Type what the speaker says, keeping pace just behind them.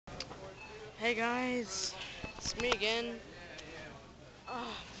Hey guys, it's me again. Oh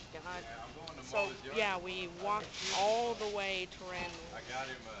my god. So yeah, we walked all the way to Randalls. I got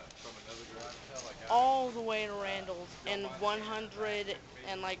him from another garage sale. All the way to Randalls in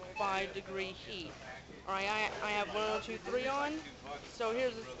 105-degree heat. Alright, I have 102.3 on. So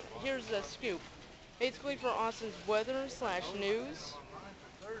here's the scoop. Basically for Austin's weather slash news.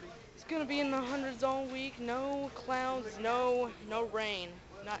 It's gonna be in the hundreds all week. No clouds, no rain.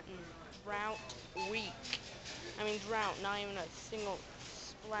 Nothing. Drought week. I mean drought, not even a single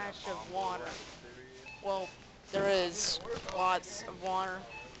splash of water. Well, there is lots of water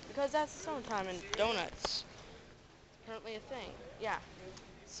because that's summertime in donuts. Apparently a thing. Yeah.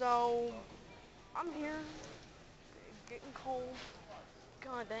 So I'm here, getting cold.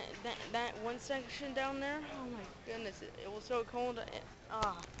 God, that one section down there. Oh my goodness, it was so cold.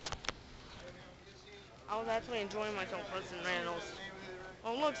 I was actually enjoying myself first in Randalls.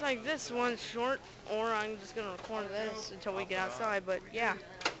 Well, it looks like this one's short, or I'm just gonna record this until we get outside. But yeah,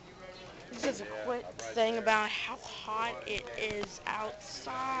 this is a quick thing about how hot it is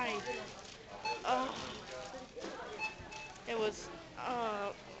outside. It was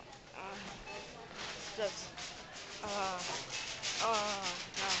just no.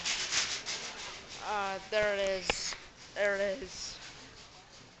 There it is. There it is.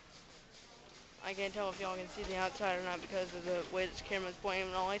 I can't tell if y'all can see the outside or not because of the way this camera's pointing,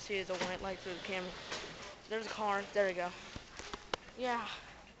 and all I see is a white light through the camera. There's a car. There we go. Yeah.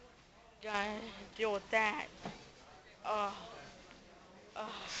 Gotta deal with that.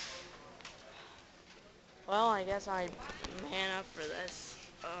 Well, I guess I man up for this.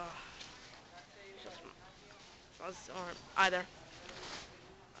 Just us aren't either.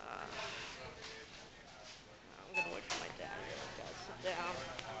 I'm gonna wait for my dad. Gotta sit down.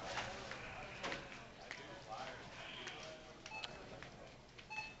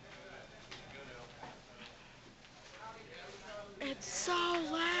 It's so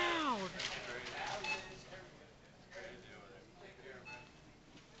loud.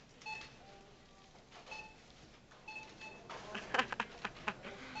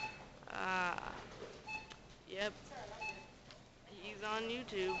 Yep. He's on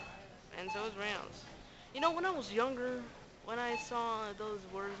YouTube, and so is Randalls. You know, when I was younger, when I saw those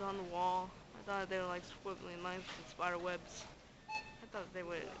words on the wall, I thought they were like squiggly lines and spider webs. I thought they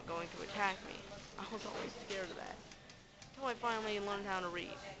were going to attack me. I was always scared of that. Until I finally learned how to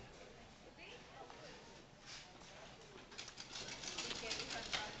read.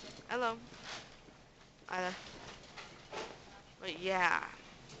 Hello. Hi there. But yeah,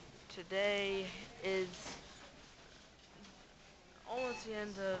 today is almost the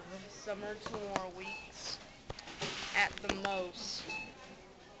end of summer, 2 more weeks. At the most.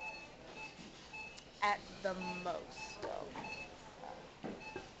 At the most, though.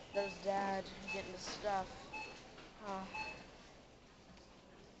 There's Dad getting the stuff.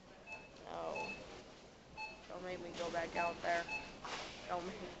 No. Don't make me go back out there.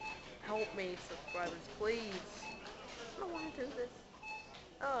 Don't help me, subscribers, please. I don't want to do this.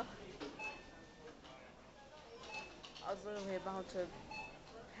 Ugh. I was literally about to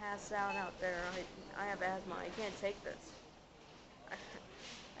pass out there. I have asthma. I can't take this.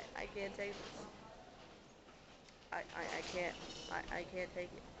 I can't take this. I can't. I can't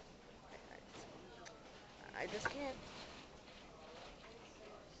take it. I just can't.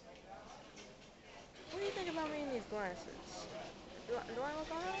 What do you think about me in these glasses? Do I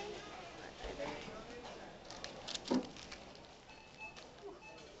look alright? I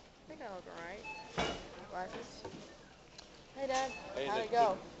think I look alright. Glasses. Hey Dad, Hey, how'd it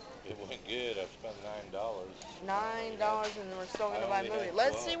go? It went good. I spent $9. $9 and we're still gonna buy a movie.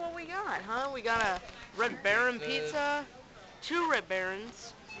 Let's see what we got, huh? We got a Red Baron pizza, 2 Red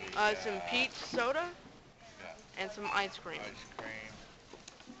Barons, some peach soda, and some ice cream.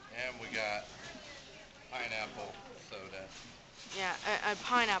 And we got pineapple soda. Yeah, a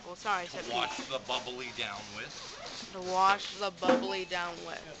pineapple, sorry, I said peach. Wash the bubbly down with. To wash the bubbly down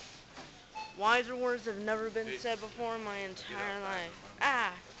with. Wiser words have never been said before in my entire life.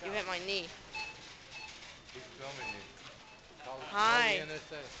 Ah, you hit my knee. Who's filming you? Hi.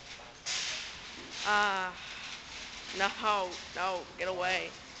 No, get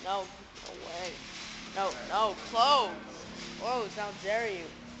away. No, get away. No, close. Close, how dare you.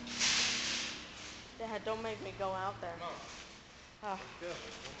 Dad, don't make me go out there.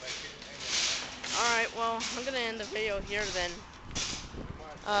 Alright, well, I'm gonna end the video here then.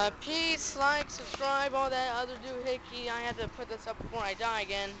 Peace, like, subscribe, all that other doohickey. I had to put this up before I die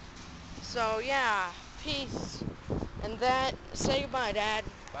again. So, yeah, peace. And that, say goodbye, Dad.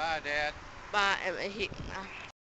 Bye, Dad. Bye.